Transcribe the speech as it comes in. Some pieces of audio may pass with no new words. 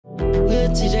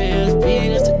TJSB,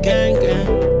 that's the gang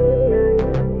gang.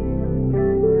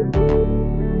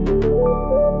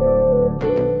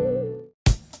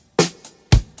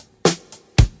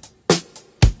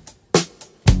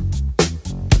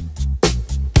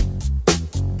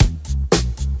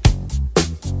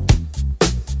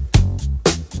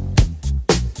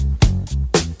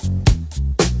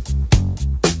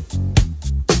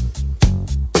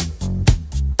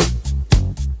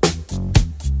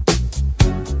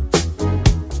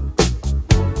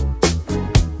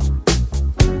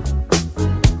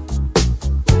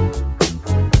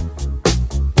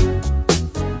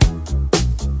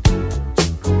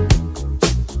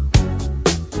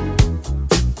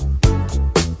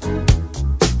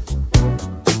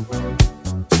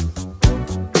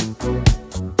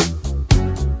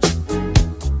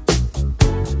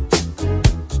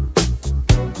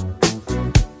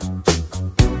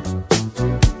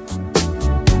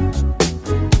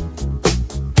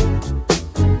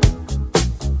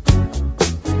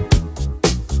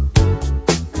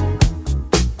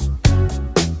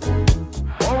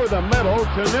 The middle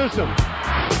to Newsome.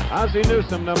 Ozzie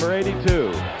Newsome, number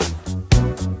 82.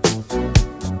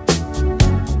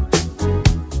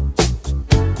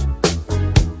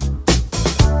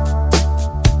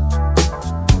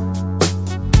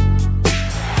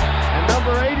 And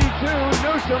number 82,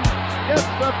 Newsome, gets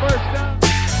the first down.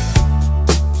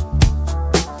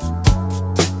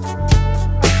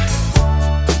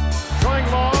 Going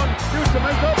long, Newsome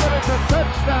is open. It's a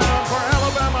touchdown for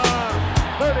Alabama.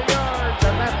 30 yards,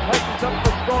 and that tightens up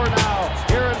the score now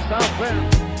here in South Bend.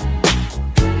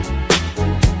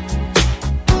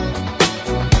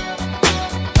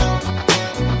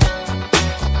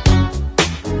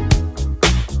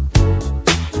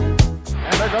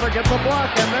 And they're going to get the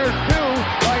block, and there's two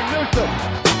by Newsome.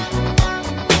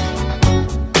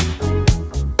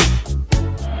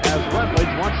 As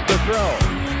Rutledge wants to throw.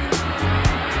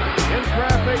 In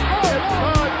traffic, it's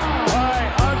caught by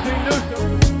Ozzie Newsome.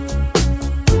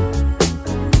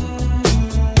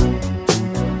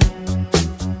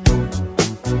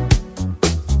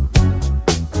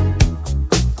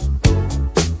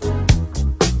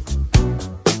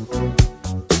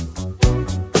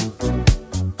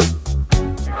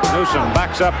 Newsome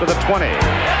backs up to the 20.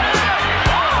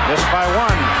 Missed by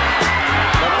one.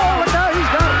 Oh, look out,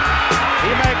 he's got it.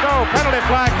 He may go. Penalty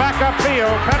flag, back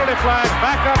upfield. Penalty flag,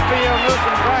 back upfield.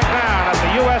 Newsome dragged down at the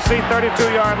USC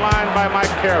 32-yard line by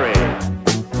Mike Carey.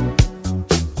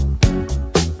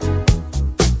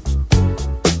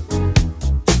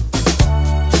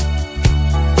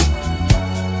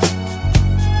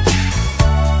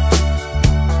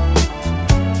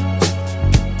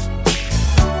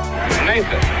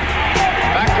 Nathan.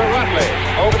 Back to Rutledge.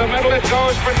 Over the middle it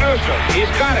goes for Newsome.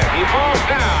 He's got it. He falls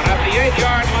down at the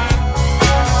 8-yard line.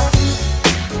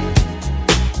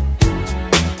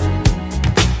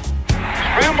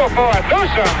 Scramble for it.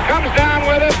 Newsome comes down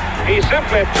with it. He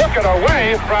simply took it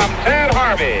away from Ted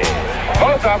Harvey.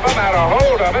 Both of them had a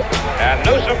hold of it, and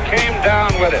Newsome came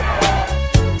down with it.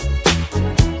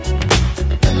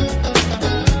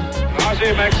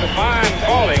 Ozzie makes a fine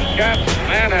falling catch. The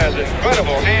man has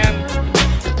incredible hands.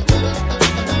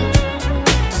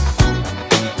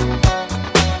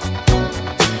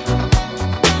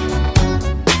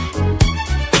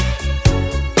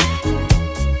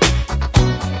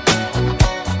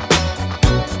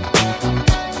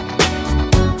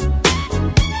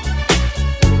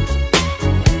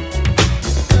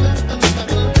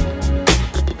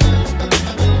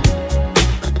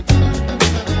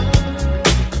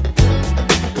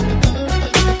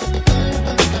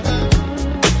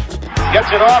 Gets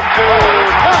it off to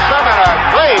Newsome, and a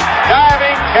great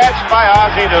diving catch by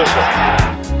Ozzie Newsome.